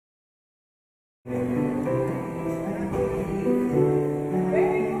My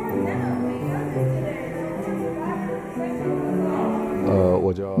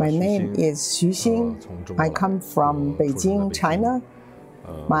name is Xing. I come from Beijing, China.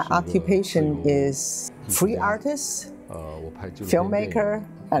 My occupation is free artist, filmmaker,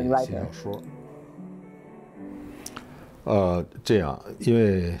 and writer. 这样，因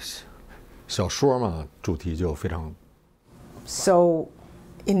为小说嘛，主题就非常。So,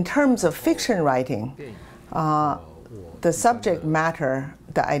 in terms of fiction writing, the subject matter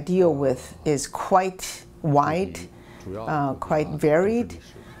that I deal with is quite wide, quite varied.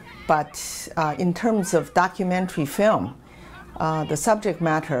 But in terms of documentary film, the subject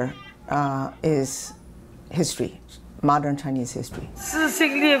matter is history, modern Chinese history. 撕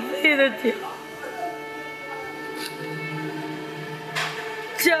心裂肺的跳，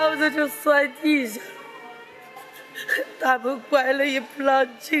叫着就摔地上，他们拐了也不让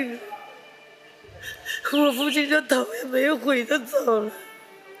进，我父亲就头也没有回的走了，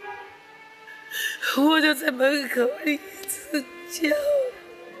我就在门口里一直叫。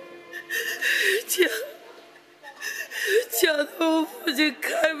 叫得我父亲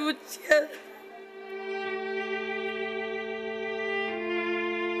看不见。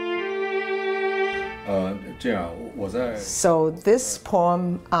这样我在。So this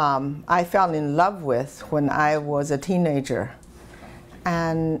poem I fell in love with when I was a teenager,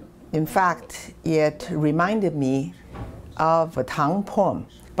 and in fact it reminded me of a Tang poem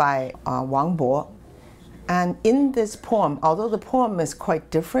by Wang Bo. And in this poem, although the poem is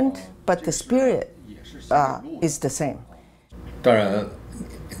quite different, but the spirit is the same. 当然，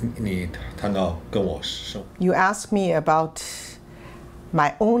你谈到跟我生。You asked me about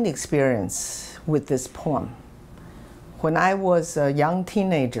my own experience with this poem. When I was a young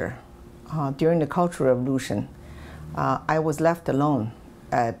teenager, during the Cultural Revolution, I was left alone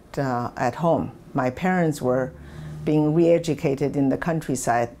at home. My parents were being re-educated in the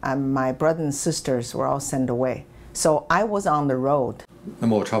countryside, and my brothers and sisters were all sent away. So I was on the road. 那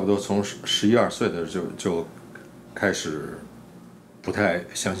么我差不多从11、12岁的就开始不太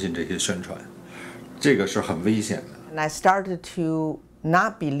相信这些宣传，这个是很危险的。And I started to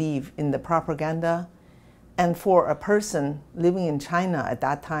not believe in the propaganda, and for a person living in China at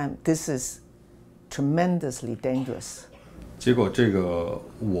that time, this is tremendously dangerous. 结果这个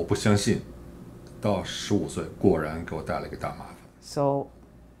我不相信。 到15岁，果然给我带来一个大麻烦。So,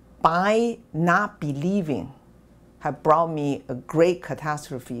 by not believing, have brought me a great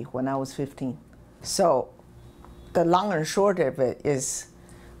catastrophe when I was 15. So, the long and short of it is,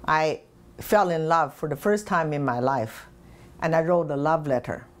 I fell in love for the first time in my life, and I wrote a love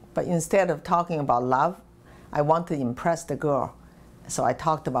letter. But instead of talking about love, I wanted to impress the girl, so I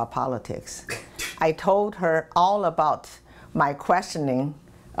talked about politics. I told her all about my questioning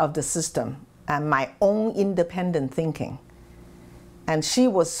of the system and my own independent thinking. And she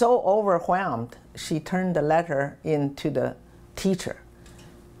was so overwhelmed, she turned the letter into the teacher.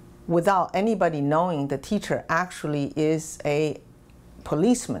 Without anybody knowing, the teacher actually is a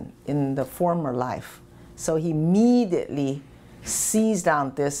policeman in the former life. So he immediately seized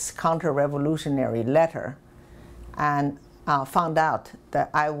on this counter-revolutionary letter and found out that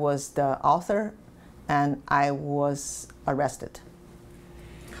I was the author, and I was arrested.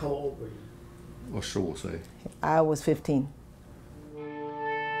 How old were you? 我15岁。I was 15.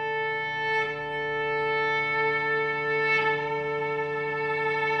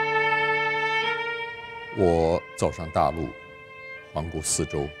 我走上大路，环顾四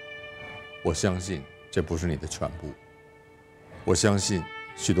周，我相信这不是你的全部。我相信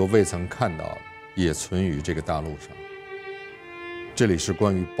许多未曾看到的也存于这个大陆上。这里是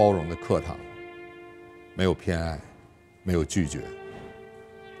关于包容的课堂，没有偏爱，没有拒绝。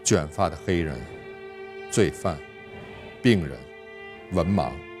卷发的黑人。 罪犯、病人、文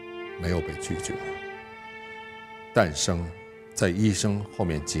盲没有被拒绝。诞生在医生后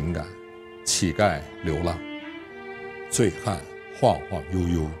面紧赶，乞丐流浪，醉汉晃晃悠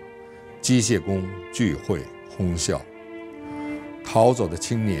悠，机械工聚会哄笑。逃走的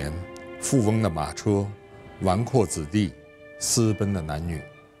青年，富翁的马车，纨绔子弟，私奔的男女。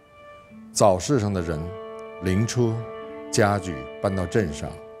早市上的人，灵车，家具搬到镇上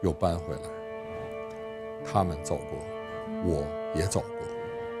又搬回来。 他们走过，我也走过，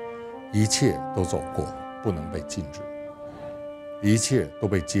一切都走过，不能被禁止，一切都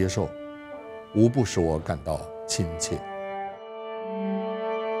被接受，无不使我感到亲切。